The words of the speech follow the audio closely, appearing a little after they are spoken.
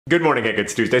Good morning, Hank.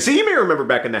 It's Tuesday. So you may remember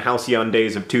back in the halcyon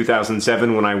days of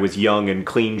 2007 when I was young and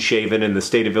clean-shaven and the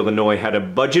state of Illinois had a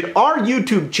budget. Our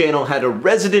YouTube channel had a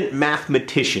resident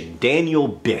mathematician, Daniel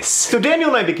Biss. So Daniel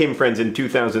and I became friends in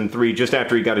 2003 just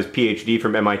after he got his PhD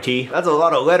from MIT. That's a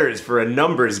lot of letters for a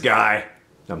numbers guy.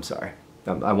 I'm sorry.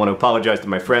 I want to apologize to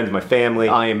my friends, my family.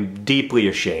 I am deeply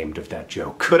ashamed of that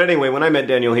joke. But anyway, when I met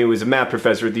Daniel, he was a math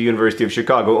professor at the University of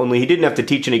Chicago, only he didn't have to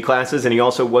teach any classes and he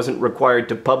also wasn't required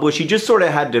to publish. He just sort of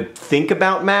had to think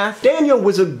about math. Daniel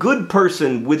was a good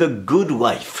person with a good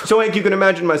life. So Hank, you can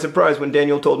imagine my surprise when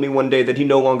Daniel told me one day that he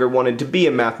no longer wanted to be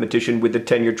a mathematician with a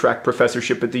tenure-track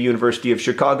professorship at the University of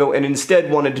Chicago and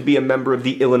instead wanted to be a member of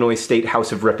the Illinois State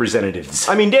House of Representatives.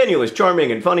 I mean, Daniel is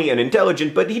charming and funny and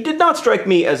intelligent, but he did not strike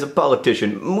me as a politician.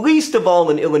 Least of all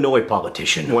an Illinois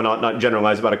politician. One ought not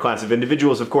generalize about a class of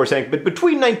individuals, of course, Hank, but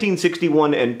between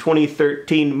 1961 and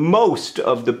 2013, most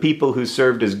of the people who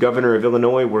served as governor of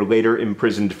Illinois were later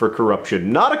imprisoned for corruption.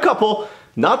 Not a couple,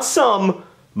 not some,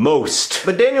 most.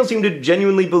 But Daniel seemed to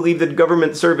genuinely believe that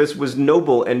government service was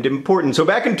noble and important. So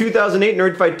back in 2008,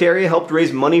 Nerdfighteria helped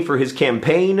raise money for his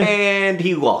campaign, and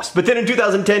he lost. But then in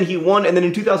 2010, he won, and then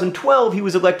in 2012, he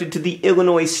was elected to the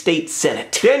Illinois State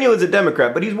Senate. Daniel is a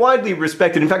Democrat, but he's widely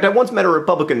respected. In fact, I once met a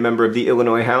Republican member of the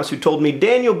Illinois House who told me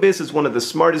Daniel Biss is one of the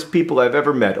smartest people I've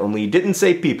ever met, only he didn't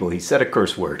say people, he said a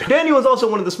curse word. Daniel is also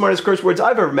one of the smartest curse words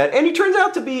I've ever met, and he turns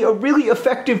out to be a really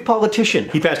effective politician.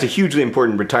 He passed a hugely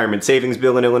important retirement savings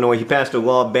bill in Illinois. He passed a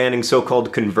law banning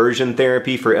so-called conversion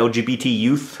therapy for LGBT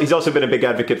youth. He's also been a big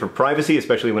advocate for privacy,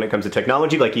 especially when it comes to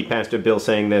technology, like he passed a bill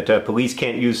saying that police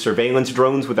can't use surveillance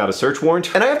drones without a search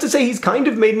warrant. And I have to say, he's kind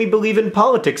of made me believe in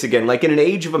politics again. Like in an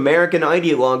age of American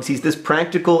ideologues, he's this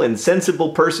practical and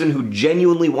sensible person who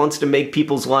genuinely wants to make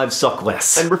people's lives suck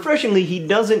less. And refreshingly, he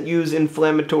doesn't use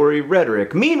inflammatory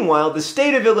rhetoric. Meanwhile, the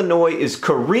state of Illinois is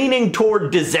careening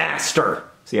toward disaster.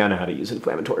 See, I know how to use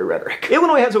inflammatory rhetoric.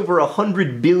 Illinois has over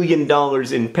 $100 billion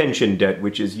in pension debt,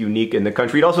 which is unique in the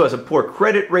country. It also has a poor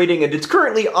credit rating, and it's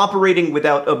currently operating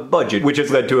without a budget, which has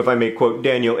led to, if I may quote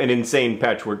Daniel, an insane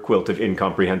patchwork quilt of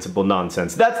incomprehensible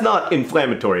nonsense. That's not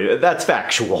inflammatory, that's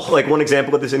factual. Like one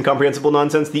example of this incomprehensible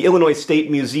nonsense, the Illinois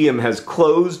State Museum has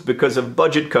closed because of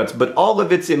budget cuts, but all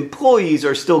of its employees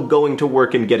are still going to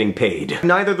work and getting paid.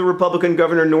 Neither the Republican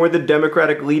governor nor the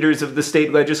Democratic leaders of the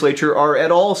state legislature are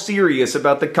at all serious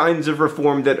about the kinds of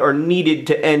reform that are needed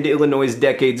to end Illinois'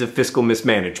 decades of fiscal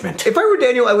mismanagement. If I were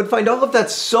Daniel, I would find all of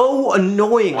that so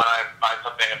annoying. When I find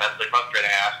something immensely frustrating,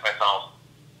 I ask myself,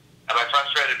 am I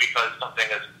frustrated because something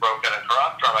is broken and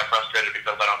corrupt, or am I frustrated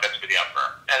because I don't get to be the emperor?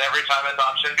 And every time it's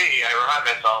option B, I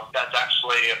remind myself that's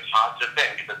actually a positive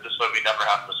thing, because this way we never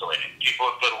have Mussolini. People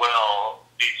with goodwill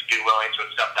need to be willing to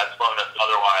accept that slowness,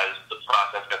 otherwise the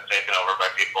process gets taken over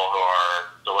by people who are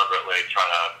deliberately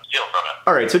trying to steal from it.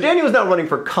 Alright, so Daniel is now running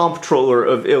for Comptroller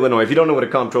of Illinois. If you don't know what a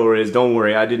Comptroller is, don't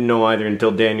worry, I didn't know either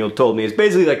until Daniel told me. It's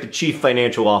basically like the chief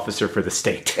financial officer for the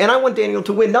state. And I want Daniel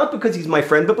to win, not because he's my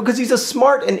friend, but because he's a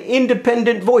smart and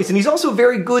independent voice, and he's also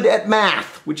very good at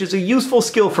math, which is a useful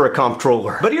skill for a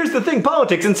Comptroller. But here's the thing,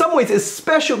 politics, in some ways,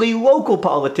 especially local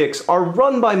politics, are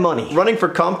run by money. Running for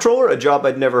Comptroller, a job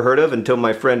I'd never heard of until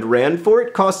my friend ran for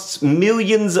it, costs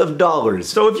millions of dollars.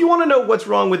 So if you want to know what's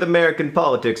wrong with American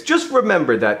politics, just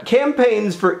remember that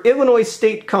campaigns for Illinois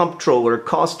State Comptroller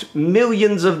cost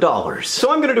millions of dollars.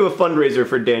 So I'm going to do a fundraiser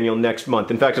for Daniel next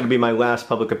month. In fact, it'll be my last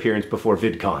public appearance before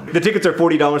VidCon. The tickets are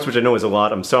 $40, which I know is a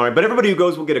lot, I'm sorry, but everybody who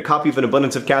goes will get a copy of An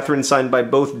Abundance of Catherine signed by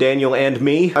both Daniel and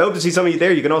me. I hope to see some of you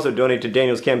there. You can also donate to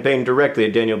Daniel's campaign directly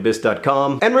at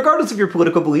danielbiss.com. And regardless of your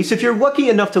political beliefs, if you're lucky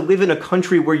enough to live in a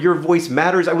country where your voice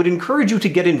matters, I would encourage you to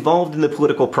get involved in the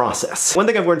political process. One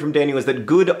thing I've learned from Daniel is that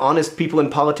good, honest people in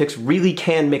politics really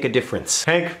can make a difference.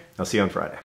 Hank, I'll see you on Friday.